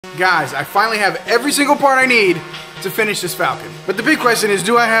Guys, I finally have every single part I need to finish this Falcon. But the big question is,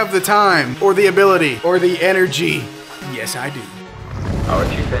 do I have the time, or the ability, or the energy? Yes, I do. Our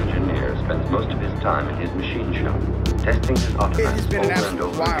chief engineer spends most of his time in his machine shop, testing his automatic It's been an over and absolute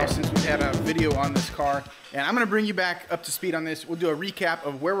over while again. since we had a video on this car, and I'm going to bring you back up to speed on this. We'll do a recap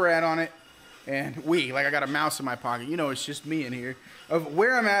of where we're at on it, and like I got a mouse in my pocket. You know, it's just me in here. Of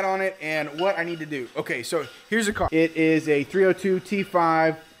where I'm at on it and what I need to do. Okay, so here's the car. It is a 302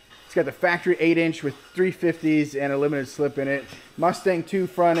 T5. It's got the factory 8-inch with 350s and a limited slip in it. Mustang 2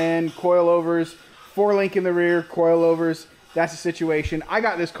 front end, coilovers, 4-link in the rear, coilovers. That's the situation. I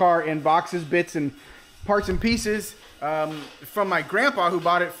got this car in boxes, bits, and parts and pieces from my grandpa, who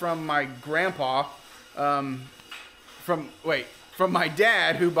bought it from my grandpa. From my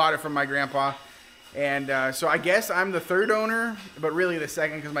dad, who bought it from my grandpa. And so I guess I'm the third owner, but really the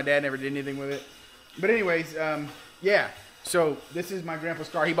second because my dad never did anything with it. But anyways, yeah. So this is my grandpa's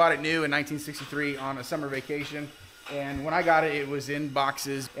car. He bought it new in 1963 on a summer vacation. And when I got it, it was in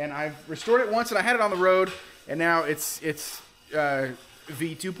boxes. And I've restored it once, and I had it on the road. And now it's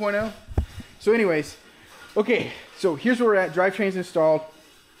V2.0. So anyways, okay. So here's where we're at. Drivetrain's installed.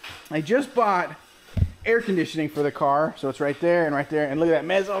 I just bought air conditioning for the car. So it's right there and right there. And look at that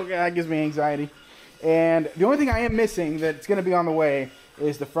mess. Oh, God, that gives me anxiety. And the only thing I am missing that's going to be on the way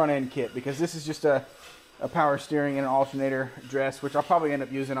is the front end kit, because this is just a power steering and an alternator dress, which I'll probably end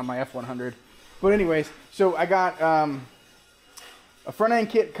up using on my F100. But anyways, so I got a front end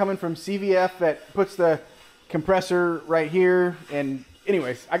kit coming from CVF that puts the compressor right here. And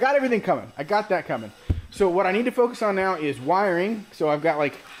anyways, I got everything coming. I got that coming. So what I need to focus on now is wiring. So I've got,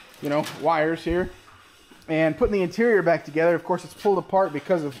 like, you know, wires here. And putting the interior back together. Of course, it's pulled apart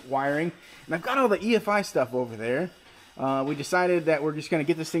because of wiring. And I've got all the EFI stuff over there. We decided that we're just going to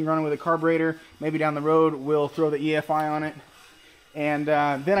get this thing running with a carburetor. Maybe down the road we'll throw the EFI on it. And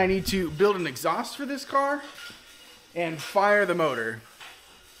then I need to build an exhaust for this car and fire the motor.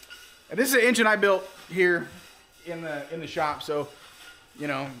 And this is an engine I built here in the shop. So, you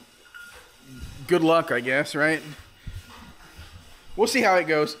know, good luck, I guess, right? We'll see how it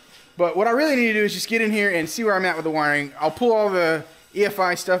goes. But what I really need to do is just get in here and see where I'm at with the wiring. I'll pull all the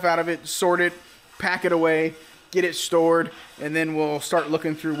EFI stuff out of it, sort it, pack it away, get it stored, and then we'll start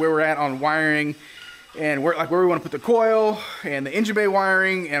looking through where we're at on wiring and where we want to put the coil and the engine bay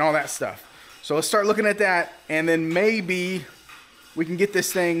wiring and all that stuff. So let's start looking at that, and then maybe we can get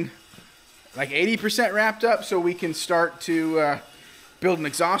this thing like 80% wrapped up so we can start to build an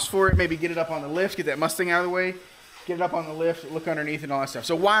exhaust for it, maybe get it up on the lift, get that Mustang out of the way, get it up on the lift, look underneath and all that stuff.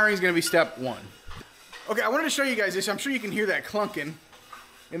 So wiring is going to be step one. Okay, I wanted to show you guys this. I'm sure you can hear that clunking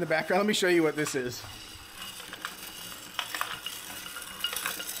in the background. Let me show you what this is.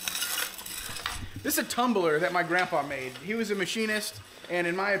 This is a tumbler that my grandpa made. He was a machinist, and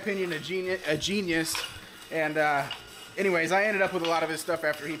in my opinion, a genius. And anyways, I ended up with a lot of his stuff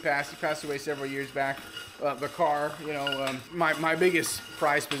after he passed. He passed away several years back. The car, you know, my biggest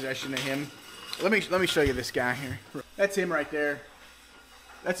prized possession to him. Let me show you this guy here. That's him right there.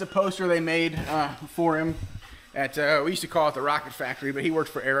 That's a poster they made for him at we used to call it the Rocket Factory, but he worked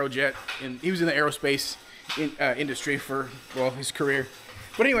for Aerojet, and he was in the aerospace industry for, well, his career.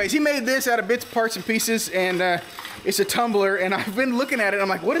 But anyways, he made this out of bits, parts, and pieces, and it's a tumbler. And I've been looking at it, and I'm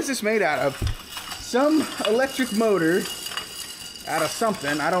like, what is this made out of? Some electric motor out of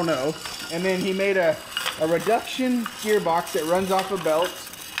something, I don't know. And then he made a reduction gearbox that runs off a belt.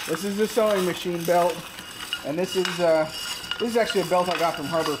 This is the sewing machine belt, and this is actually a belt I got from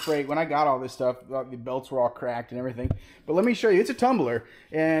Harbor Freight. When I got all this stuff, the belts were all cracked and everything. But let me show you. It's a tumbler,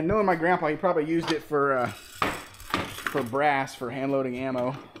 and knowing my grandpa, he probably used it for brass, for hand loading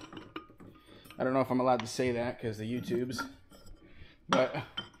ammo. I don't know if I'm allowed to say that because the YouTubes. But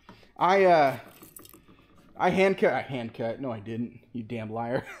I hand cut. No, I didn't. You damn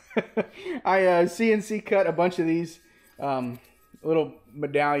liar. I CNC cut a bunch of these little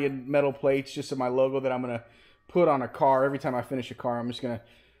medallion metal plates, just of my logo that I'm gonna put on a car. Every time I finish a car, I'm just gonna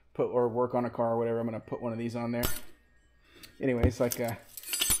put, or work on a car or whatever, I'm gonna put one of these on there. Anyways, like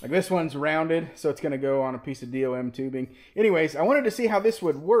this one's rounded, so it's gonna go on a piece of DOM tubing. Anyways, I wanted to see how this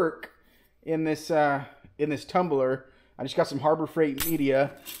would work in this tumbler. I just got some Harbor Freight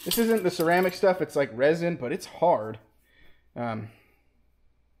media. This isn't the ceramic stuff, it's like resin, but it's hard.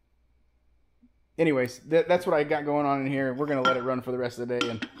 Anyways, that's what I got going on in here. We're going to let it run for the rest of the day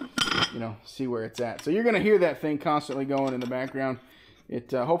and, you know, see where it's at. So you're going to hear that thing constantly going in the background.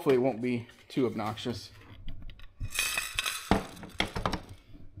 It hopefully it won't be too obnoxious.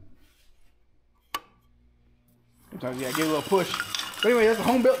 Sometimes, yeah, give it a little push. But anyway, that's a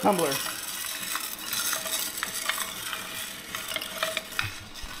home-built tumbler.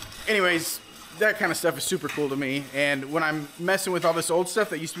 anyways, that kind of stuff is super cool to me. And when I'm messing with all this old stuff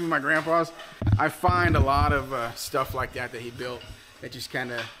that used to be my grandpa's, I find a lot of stuff like that he built that just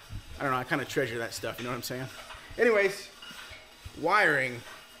kind of, I don't know, I kind of treasure that stuff, you know what I'm saying? Anyways, wiring,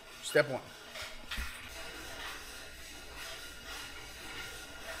 step one.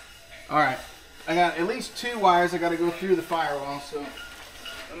 All right, I got at least 2 wires I got to go through the firewall, so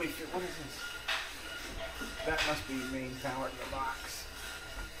let me feel, what is this? That must be main power in the box.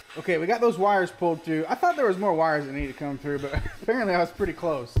 Okay, we got those wires pulled through. I thought there was more wires that needed to come through, but apparently I was pretty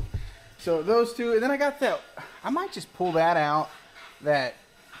close. So those 2, and then I got that, I might just pull that out, that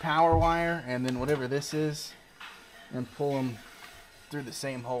power wire, and then whatever this is, and pull them through the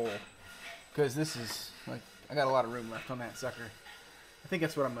same hole. Because this is, like, I got a lot of room left on that sucker. I think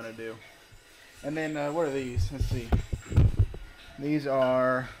that's what I'm going to do. And then, what are these? Let's see. These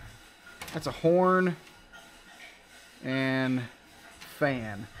are, that's a horn and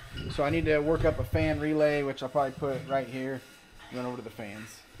fan. So I need to work up a fan relay, which I'll probably put right here, run over to the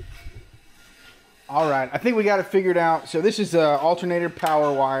fans. All right, I think we got it figured out. So this is a alternator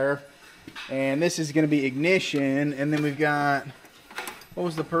power wire, and this is going to be ignition. And then we've got, what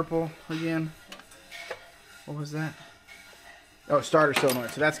was the purple again? What was that? Oh, starter solenoid.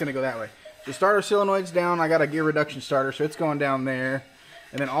 So that's going to go that way. So starter solenoid's down. I got a gear reduction starter, so it's going down there.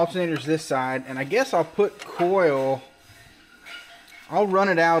 And then alternator's this side. And I guess I'll put coil, I'll run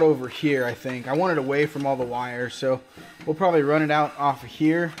it out over here, I think. I want it away from all the wires, so we'll probably run it out off of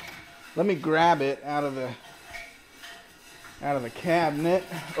here. Let me grab it out of the cabinet.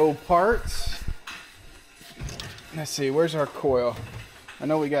 Oh, parts. Let's see, where's our coil? I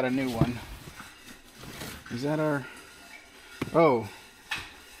know we got a new one. Is that our... Oh.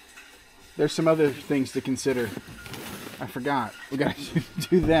 There's some other things to consider. I forgot. We got to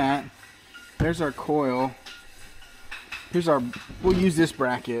do that. There's our coil. Here's our... We'll use this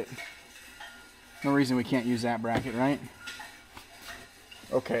bracket. No reason we can't use that bracket, right?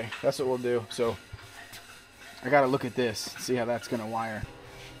 Okay, that's what we'll do. So, I gotta look at this, see how that's gonna wire.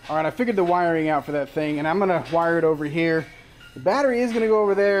 Alright, I figured the wiring out for that thing, and I'm gonna wire it over here. The battery is gonna go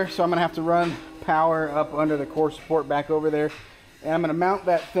over there, so I'm gonna have to run power up under the core support back over there. And I'm gonna mount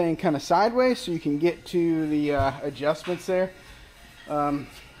that thing kind of sideways so you can get to the adjustments there.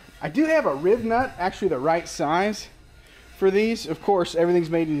 I do have a rib nut, actually the right size for these. Of course, everything's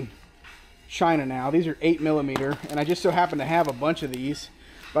made in China now. These are 8mm, and I just so happen to have a bunch of these.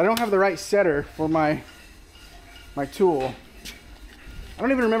 But I don't have the right setter for my tool. I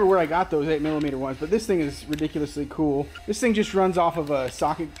don't even remember where I got those 8mm ones, but this thing is ridiculously cool. This thing just runs off of a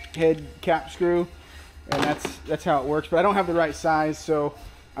socket head cap screw, and that's how it works. But I don't have the right size, so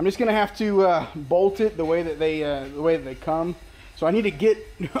I'm just gonna have to bolt it the way that they come. So I need to get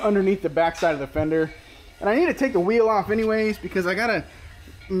underneath the back side of the fender, and I need to take the wheel off anyways because I gotta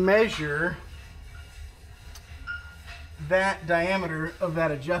measure that diameter of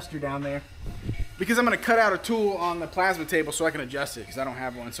that adjuster down there, because I'm going to cut out a tool on the plasma table so I can adjust it because I don't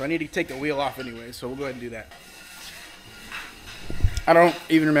have one. So I need to take the wheel off anyway, so we'll go ahead and do that. I don't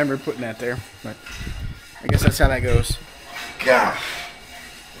even remember putting that there, but I guess that's how that goes. God,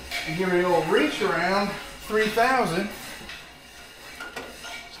 and give it a little reach around 3,000. Let's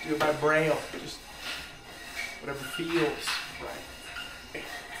do it by braille, just whatever feels right.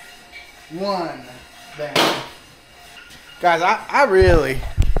 One down. Guys, I really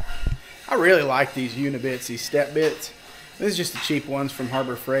like these unibits, these step bits. This is just the cheap ones from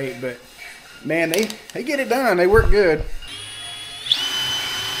Harbor Freight, but man, they get it done. They work good.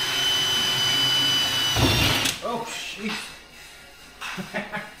 Oh, jeez.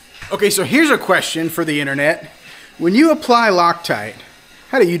 Okay, so here's a question for the internet. When you apply Loctite,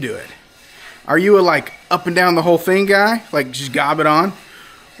 how do you do it? Are you a like up and down the whole thing guy? Like just gob it on?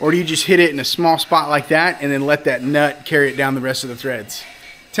 Or do you just hit it in a small spot like that and then let that nut carry it down the rest of the threads?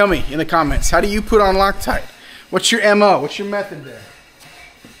 Tell me in the comments, how do you put on Loctite? What's your MO? What's your method there?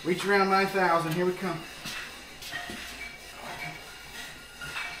 Reach around 9,000, here we come.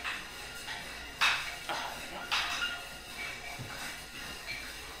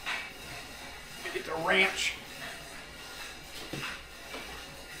 Get the wrench.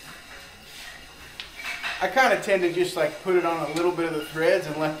 I kind of tend to just like put it on a little bit of the threads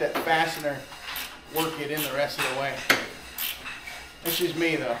and let that fastener work it in the rest of the way. It's just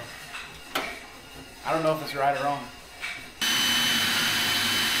me though. I don't know if it's right or wrong.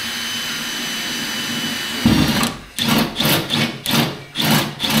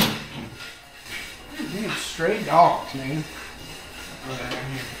 Damn stray dogs, man.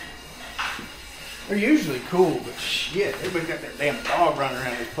 They're usually cool, but shit, everybody's got that damn dog running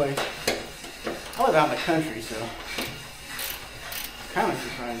around this place. I live out in the country, so. Kind of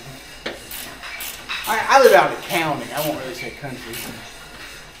surprising. I live out in county. I won't really say country.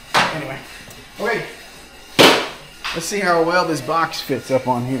 Anyway, okay. Let's see how well this box fits up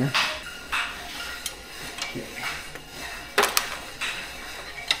on here. Okay.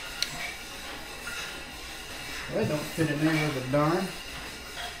 Well, it don't fit in there with a darn.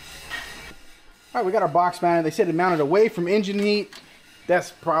 All right, we got our box mounted. They said it mounted away from engine heat.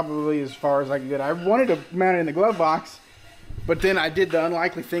 That's probably as far as I can get. I wanted to mount it in the glove box, but then I did the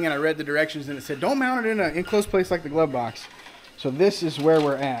unlikely thing and I read the directions and it said don't mount it in an enclosed place like the glove box. So this is where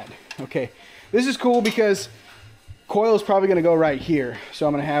we're at. Okay, this is cool because coil is probably going to go right here. So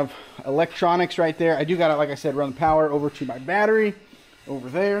I'm going to have electronics right there. I do got to, like I said, run the power over to my battery over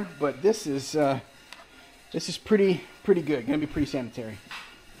there. But this is pretty good. Going to be pretty sanitary.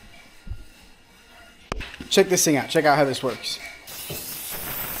 Check this thing out. Check out how this works.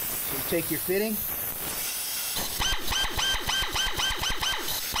 So you take your fitting.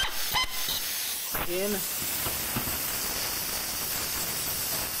 In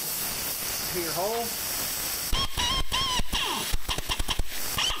to your hole.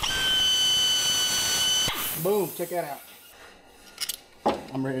 Boom, check that out.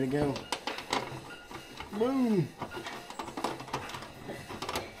 I'm ready to go. Boom.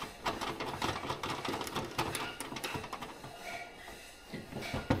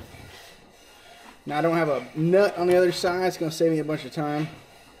 Now I don't have a nut on the other side. It's going to save me a bunch of time.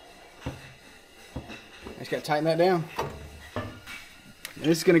 I just got to tighten that down. And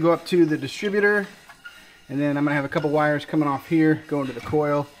this is going to go up to the distributor. And then I'm going to have a couple wires coming off here, going to the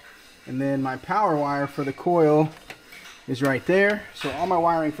coil. And then my power wire for the coil is right there. So all my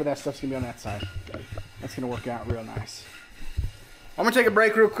wiring for that stuff's going to be on that side. That's going to work out real nice. I'm going to take a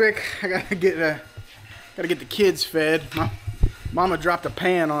break real quick. I got to get the kids fed. Mama dropped a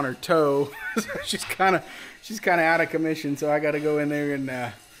pan on her toe. she's kind of out of commission, so I got to go in there and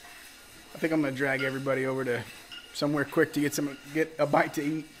I think I'm going to drag everybody over to somewhere quick to get a bite to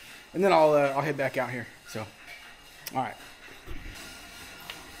eat. And then I'll head back out here. So, all right.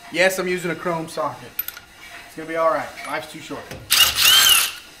 Yes, I'm using a chrome socket. It's going to be all right. Life's too short.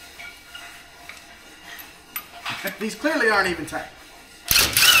 These clearly aren't even tight.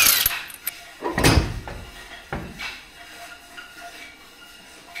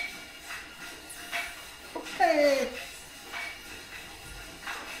 Okay.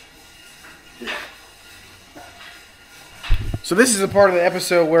 So this is a part of the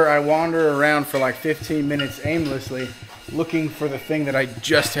episode where I wander around for like 15 minutes aimlessly looking for the thing that I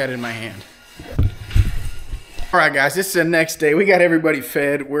just had in my hand. Alright guys, this is the next day. We got everybody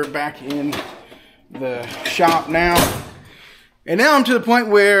fed. We're back in the shop now. And now I'm to the point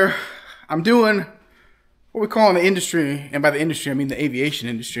where I'm doing what we call in the industry, and by the industry I mean the aviation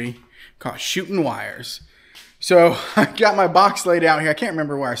industry, called shooting wires. So I got my box laid out here. I can't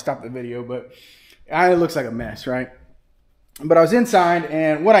remember where I stopped the video, but it looks like a mess, right? But I was inside,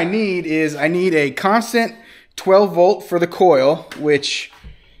 and what I need is a constant 12 volt for the coil, which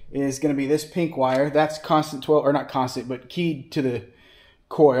is going to be this pink wire. That's constant 12, or not constant, but keyed to the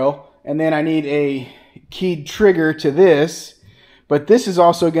coil. And then I need a keyed trigger to this, but this is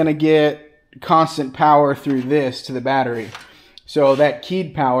also going to get constant power through this to the battery. So that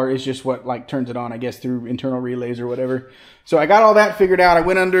keyed power is just what like turns it on, I guess, through internal relays or whatever. So I got all that figured out. I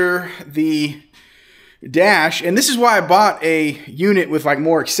went under the dash, and this is why I bought a unit with like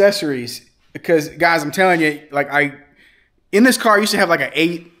more accessories, because guys, I'm telling you, like in this car I used to have like an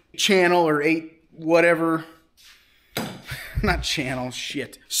 8 channel or 8 whatever, not channel,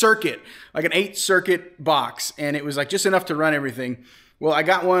 shit, circuit, like an 8 circuit box, and it was like just enough to run everything. Well, I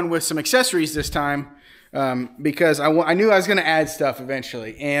got one with some accessories this time because I knew I was going to add stuff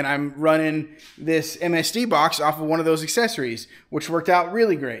eventually, and I'm running this MSD box off of one of those accessories, which worked out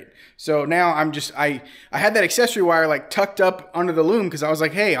really great. So now I had that accessory wire like tucked up under the loom because I was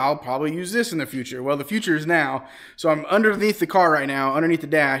like, hey, I'll probably use this in the future. Well, the future is now. So I'm underneath the car right now, underneath the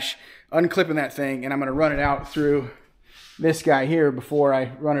dash, unclipping that thing, and I'm going to run it out through this guy here before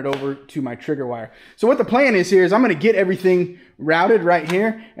I run it over to my trigger wire. So what the plan is here is I'm going to get everything routed right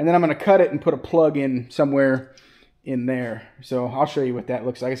here, and then I'm going to cut it and put a plug in somewhere in there. So I'll show you what that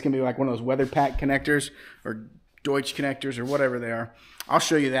looks like. It's going to be like one of those weather pack connectors or Deutsch connectors or whatever they are. I'll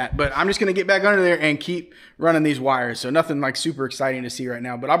show you that, but I'm just going to get back under there and keep running these wires. So nothing like super exciting to see right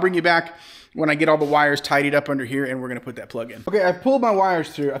now, but I'll bring you back when I get all the wires tidied up under here, and we're going to put that plug in. Okay, I've pulled my wires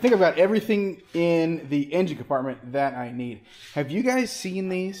through. I think I've got everything in the engine compartment that I need. Have you guys seen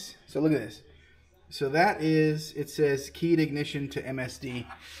these? So look at this. So that is, it says keyed ignition to MSD.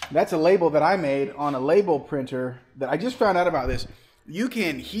 That's a label that I made on a label printer that I just found out about this. You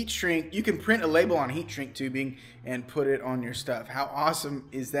can heat shrink, you can print a label on heat shrink tubing and put it on your stuff. How awesome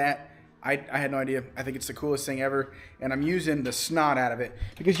is that? I had no idea. I think it's the coolest thing ever, and I'm using the snot out of it.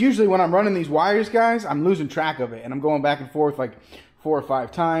 Because usually when I'm running these wires, guys, I'm losing track of it, and I'm going back and forth like 4 or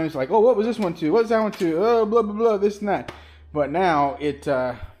 5 times. Like, oh, what was this one to? What's that one to? Oh, blah, blah, blah, this and that. But now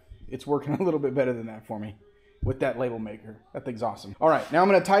it's working a little bit better than that for me with that label maker. That thing's awesome. All right, now I'm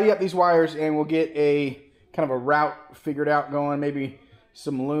going to tidy up these wires, and we'll get a kind of a route figured out going. Maybe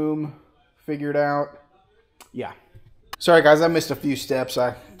some loom figured out. Yeah. Sorry guys, I missed a few steps.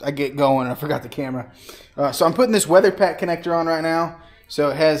 I get going and I forgot the camera. So I'm putting this weather pack connector on right now. So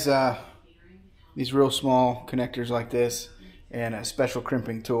it has these real small connectors like this and a special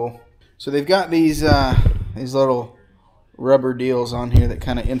crimping tool. So they've got these little rubber deals on here that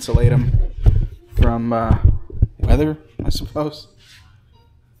kind of insulate them from weather, I suppose.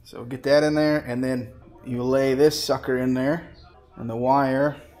 So get that in there, and then you lay this sucker in there, and the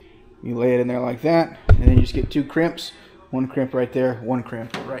wire, you lay it in there like that, and then you just get 2 crimps. 1 crimp right there, 1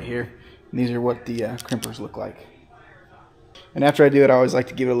 crimp right here. And these are what the crimpers look like. And after I do it, I always like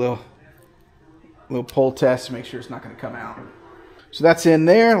to give it a little pull test to make sure it's not going to come out. So that's in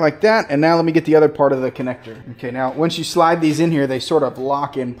there like that. And now let me get the other part of the connector. Okay, now once you slide these in here, they sort of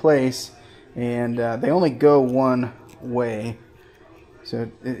lock in place, and they only go one way. So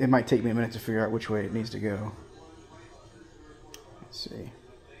it might take me a minute to figure out which way it needs to go. Let's see.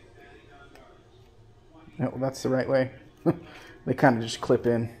 Oh, that's the right way. They kind of just clip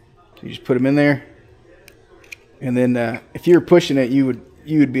in. So you just put them in there, and then if you were pushing it, you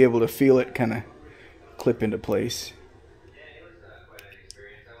would be able to feel it kind of clip into place.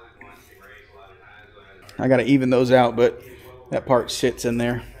 I got to even those out, but that part sits in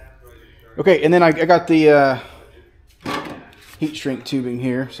there. Okay, and then I got the heat shrink tubing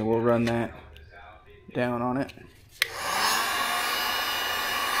here, so we'll run that down on it.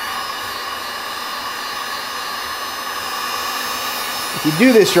 If you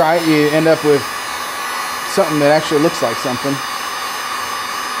do this right, you end up with something that actually looks like something.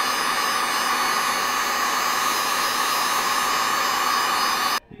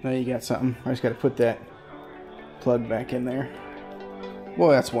 Now you got something. I just got to put that plug back in there.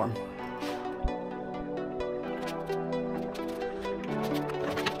 Boy, that's warm.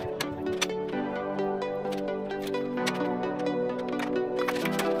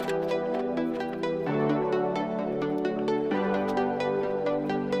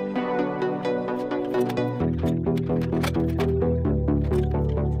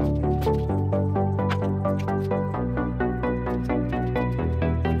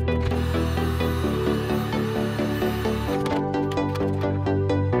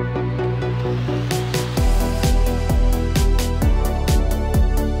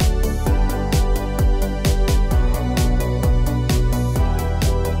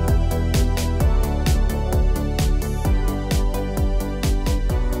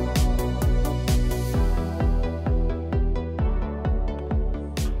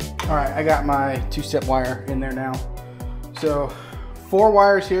 Alright, I got my 2-step wire in there now. So 4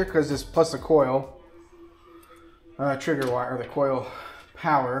 wires here, because this plus the coil trigger wire, or the coil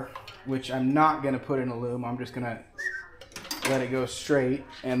power, which I'm not going to put in a loom. I'm just going to let it go straight.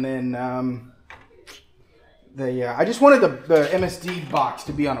 And then I just wanted the MSD box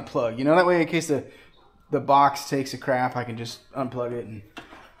to be on a plug. You know, that way in case the box takes a crap, I can just unplug it and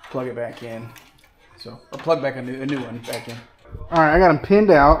plug it back in. So I'll plug back a new one back in. Alright, I got them pinned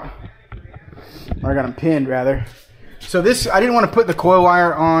out. Or I got them pinned, rather. So this, I didn't want to put the coil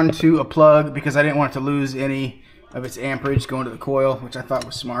wire onto a plug because I didn't want it to lose any of its amperage going to the coil, which I thought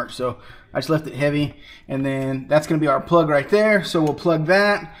was smart. So I just left it heavy. And then that's going to be our plug right there. So we'll plug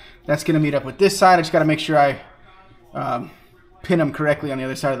that. That's going to meet up with this side. I just got to make sure I pin them correctly on the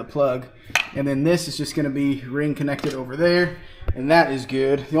other side of the plug. And then this is just going to be ring connected over there. And that is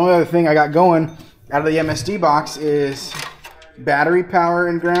good. The only other thing I got going out of the MSD box is battery power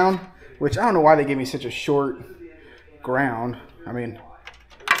and ground, which I don't know why they gave me such a short ground. I mean,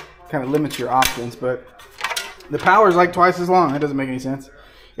 kind of limits your options, but the power is like twice as long. That doesn't make any sense.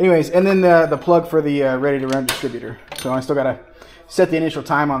 Anyways, and then the plug for the ready to run distributor. So I still got to set the initial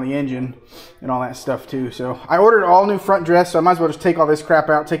time on the engine and all that stuff too. So I ordered all new front dress, so I might as well just take all this crap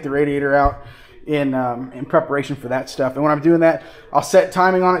out, take the radiator out in preparation for that stuff. And when I'm doing that, I'll set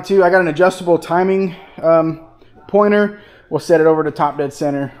timing on it too. I got an adjustable timing pointer. We'll set it over to top dead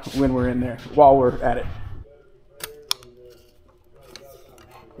center when we're in there, while we're at it.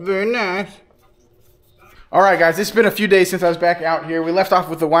 Very nice. All right, guys, it's been a few days since I was back out here. We left off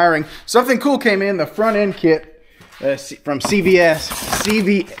with the wiring. Something cool came in, the front end kit from CVF,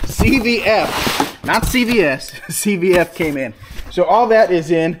 not CVS, CVF came in. So all that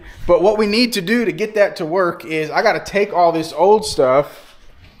is in, but what we need to do to get that to work is I got to take all this old stuff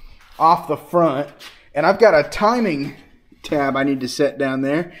off the front, and I've got a timing tab I need to set down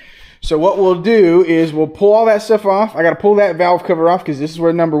there. So what we'll do is we'll pull all that stuff off. I got to pull that valve cover off because this is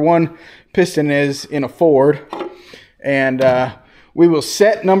where number 1 piston is in a Ford. And we will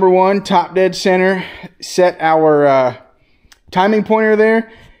set number 1 top dead center, set our timing pointer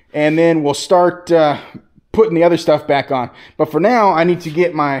there, and then we'll start putting the other stuff back on. But for now, I need to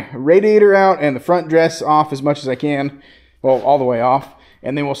get my radiator out and the front dress off as much as I can. Well, all the way off.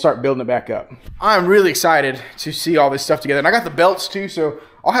 And then we'll start building it back up. I'm really excited to see all this stuff together. And I got the belts too, so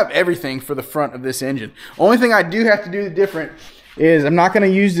I'll have everything for the front of this engine. Only thing I do have to do different is I'm not going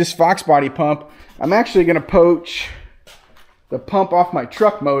to use this Fox body pump. I'm actually going to poach the pump off my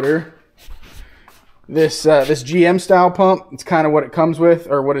truck motor. This GM style pump, it's kind of what it comes with,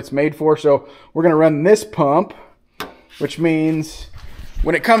 or what it's made for. So we're going to run this pump, which means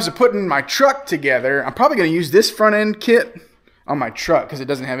when it comes to putting my truck together, I'm probably going to use this front end kit on my truck because it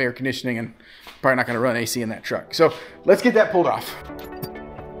doesn't have air conditioning and probably not going to run AC in that truck. So let's get that pulled off.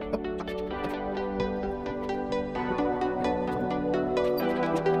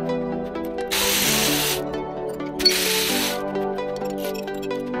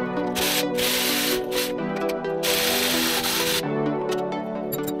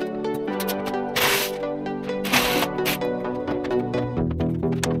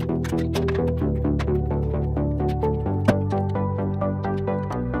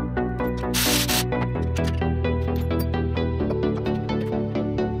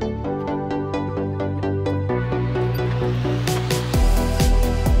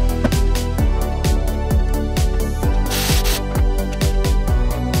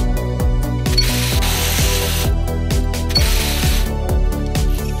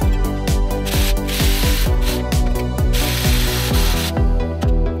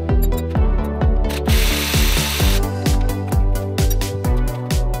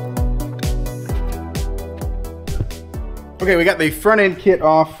 Okay, we got the front end kit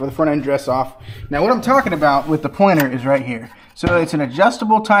off, or the front end dress off. Now what I'm talking about with the pointer is right here. So it's an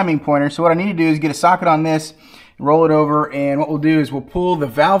adjustable timing pointer. So what I need to do is get a socket on this, roll it over, and what we'll do is we'll pull the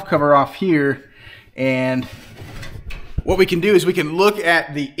valve cover off here, and what we can do is we can look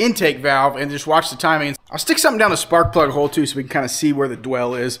at the intake valve and just watch the timing. I'll stick something down the spark plug hole too so we can kind of see where the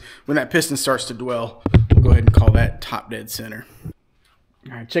dwell is. When that piston starts to dwell, we'll go ahead and call that top dead center.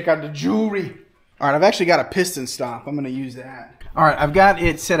 All right, check out the jewelry. All right, I've actually got a piston stop. I'm going to use that. All right, I've got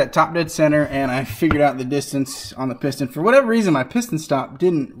it set at top dead center, and I figured out the distance on the piston. For whatever reason, my piston stop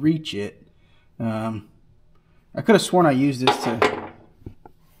didn't reach it. I could have sworn I used this to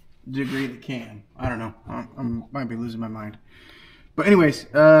degree the cam. I don't know. I might be losing my mind. But anyways,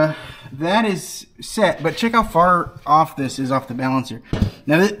 that is set. But check how far off this is off the balancer.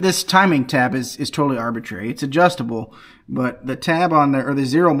 Now, this timing tab is totally arbitrary. It's adjustable, but the tab on there, or the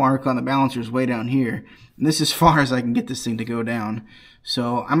 0 mark on the balancer, is way down here. And this is as far as I can get this thing to go down.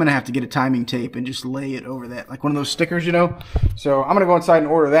 So I'm going to have to get a timing tape and just lay it over that, like one of those stickers, you know? So I'm going to go inside and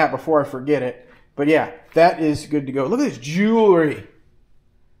order that before I forget it. But yeah, that is good to go. Look at this jewelry.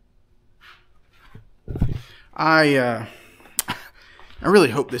 I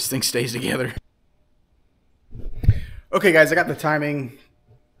really hope this thing stays together. Okay guys, I got the timing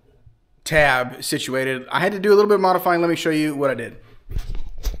tab situated. I had to do a little bit of modifying. Let me show you what I did.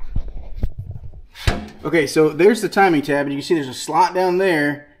 Okay, so there's the timing tab, and you can see there's a slot down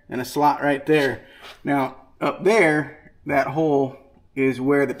there and a slot right there. Now, up there, that hole is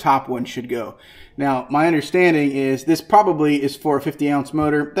where the top one should go. Now, my understanding is this probably is for a 50-ounce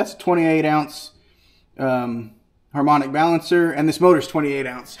motor. That's a 28-ounce harmonic balancer, and this motor's 28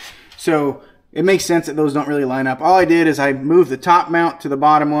 ounce. So it makes sense that those don't really line up. All I did is I moved the top mount to the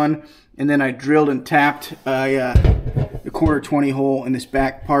bottom one, and then I drilled and tapped the quarter 20 hole in this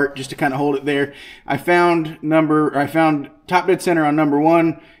back part just to kind of hold it there. I found top dead center on number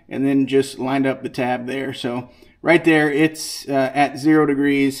 1, and then just lined up the tab there. So right there, it's at 0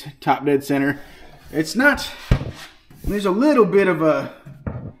 degrees, top dead center. It's not, there's a little bit of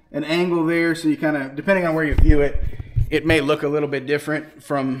an angle there, so you kind of, depending on where you view it, it may look a little bit different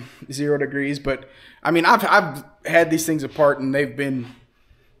from 0 degrees. But I mean, I've had these things apart, and they've been,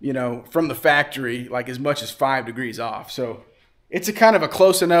 you know, from the factory, like as much as 5 degrees off. So it's a kind of a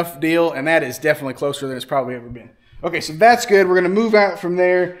close enough deal, and that is definitely closer than it's probably ever been. Okay, so that's good. We're going to move out from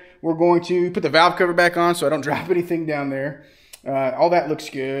there. We're going to put the valve cover back on so I don't drop anything down there. All that looks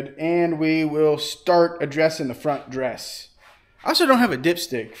good, and we will start addressing the front dress. I also don't have a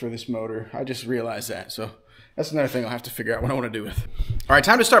dipstick for this motor. I just realized that, so that's another thing I'll have to figure out what I want to do with. All right,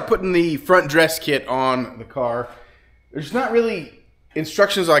 time to start putting the front dress kit on the car. there's not really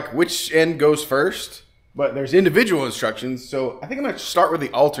instructions like which end goes first, but there's individual instructions. So I think I'm going to start with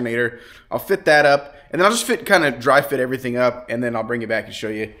the alternator. I'll fit that up, and then I'll just kind of dry fit everything up, and then I'll bring it back and show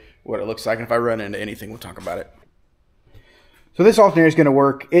you what it looks like. And if I run into anything, we'll talk about it. So this alternator is going to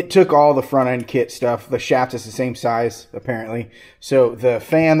work. It took all the front end kit stuff. The shaft is the same size, apparently. So the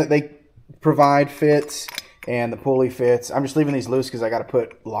fan that they provide fits, and the pulley fits. I'm just leaving these loose because I got to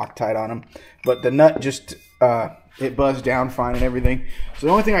put Loctite on them. But the nut just, it buzzed down fine and everything. So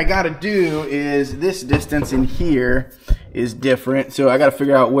the only thing I got to do is this distance in here is different. So I got to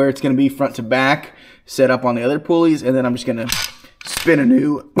figure out where it's going to be front to back, set up on the other pulleys, and then I'm just going to spin a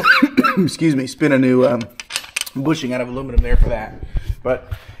new, excuse me, spin a new bushing out of aluminum there for that.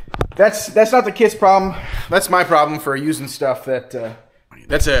 But that's not the kit's problem. That's my problem for using stuff that,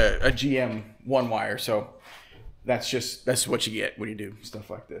 that's a GM one wire. So that's what you get when you do stuff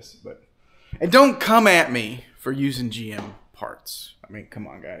like this. But, and don't come at me for using GM parts. I mean, come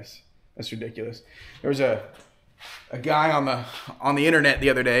on, guys. That's ridiculous. There was a guy on the internet the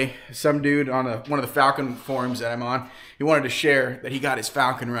other day, some dude on one of the Falcon forums that I'm on. He wanted to share that he got his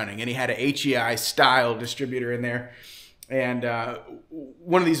Falcon running, and he had a HEI style distributor in there. And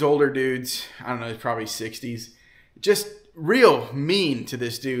one of these older dudes, I don't know, he's probably 60s, just real mean to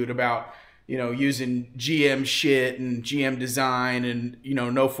this dude about, you know, using GM shit and GM design, and, you know,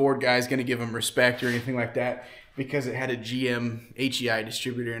 no Ford guy's going to give him respect or anything like that because it had a GM HEI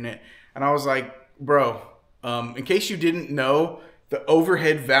distributor in it. And I was like, bro, in case you didn't know, the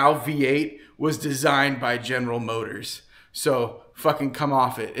overhead valve V8 was designed by General Motors. So fucking come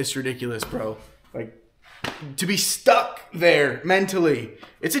off it. It's ridiculous, bro. Like, to be stuck there mentally,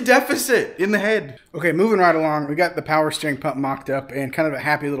 it's a deficit in the head. Okay, moving right along. We got the power steering pump mocked up and kind of a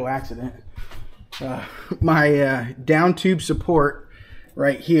happy little accident. My down tube support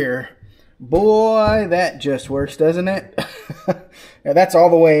right here, boy, that just works, doesn't it? Now, that's all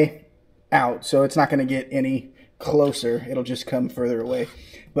the way out, so it's not going to get any closer. It'll just come further away.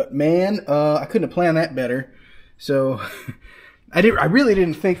 But man, I couldn't have planned that better. So I really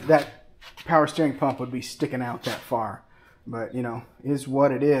didn't think that power steering pump would be sticking out that far. But, you know, is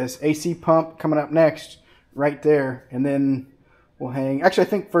what it is. AC pump coming up next, right there, and then we'll hang. Actually, I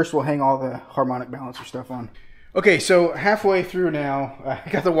think first we'll hang all the harmonic balancer stuff on. Okay, so halfway through now, I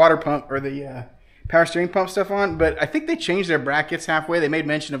got the water pump or the power steering pump stuff on, but I think they changed their brackets halfway. They made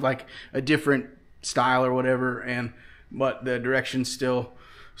mention of like a different style or whatever, but the directions still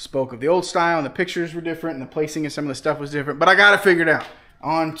spoke of the old style, and the pictures were different, and the placing of some of the stuff was different. But I got it figured out.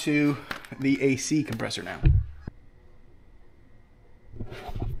 On to the AC compressor now.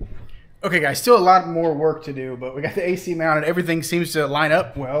 Okay, guys, still a lot more work to do, but we got the AC mounted. Everything seems to line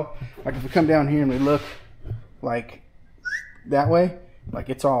up well. Like if we come down here and we look like that way, like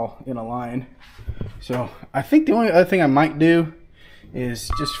it's all in a line. So I think the only other thing I might do is,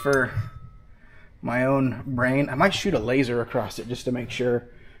 just for my own brain, I might shoot a laser across it just to make sure.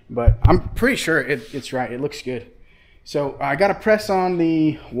 But I'm pretty sure it's right. It looks good. So I got to press on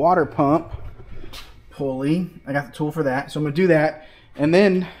the water pump pulley. I got the tool for that. So I'm going to do that. And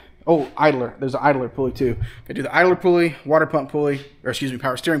then, oh, idler. There's an idler pulley too. I do the idler pulley, water pump pulley, or excuse me,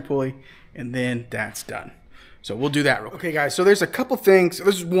 power steering pulley, and then that's done. So we'll do that real quick. Okay, guys, so there's a couple things.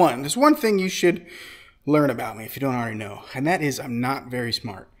 There's one thing you should learn about me if you don't already know, and that is I'm not very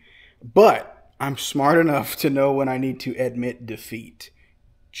smart. But I'm smart enough to know when I need to admit defeat.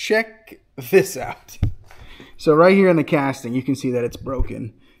 Check this out. So right here in the casting, you can see that it's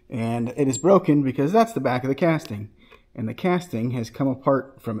broken. And it is broken because that's the back of the casting. And the casting has come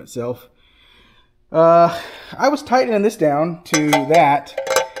apart from itself. I was tightening this down to that.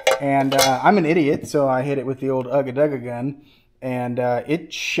 And I'm an idiot, so I hit it with the old Ugga-Dugga gun. And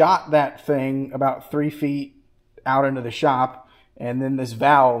it shot that thing about 3 feet out into the shop. And then this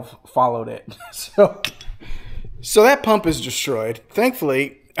valve followed it. So that pump is destroyed.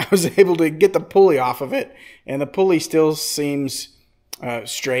 Thankfully, I was able to get the pulley off of it. And the pulley still seems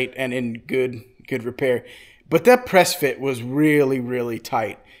straight and in good repair. But that press fit was really, really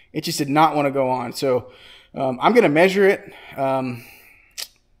tight. It just did not want to go on. So I'm going to measure it.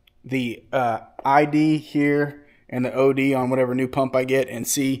 The ID here and the OD on whatever new pump I get, and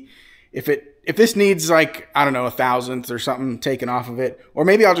see if this needs, like, I don't know, 1,000th or something taken off of it, or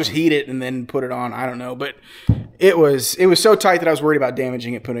maybe I'll just heat it and then put it on. I don't know, but it was so tight that I was worried about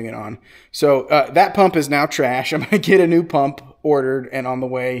damaging it putting it on. So that pump is now trash. I'm gonna get a new pump ordered and on the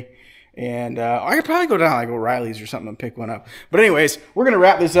way. And I could probably go down like O'Reilly's or something and pick one up. But anyways, we're going to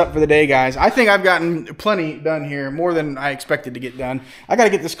wrap this up for the day, guys. I think I've gotten plenty done here, more than I expected to get done. I got to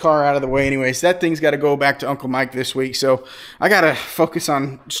get this car out of the way anyways. That thing's got to go back to Uncle Mike this week. So I got to focus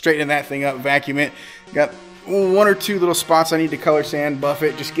on straightening that thing up, vacuum it. Got one or two little spots I need to color sand, buff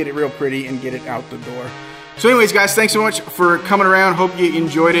it, just get it real pretty and get it out the door. So anyways, guys, thanks so much for coming around. Hope you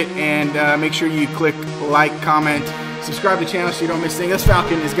enjoyed it, and make sure you click like, comment, subscribe to the channel so you don't miss anything. This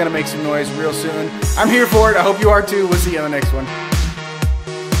Falcon is going to make some noise real soon. I'm here for it. I hope you are too. We'll see you on the next one.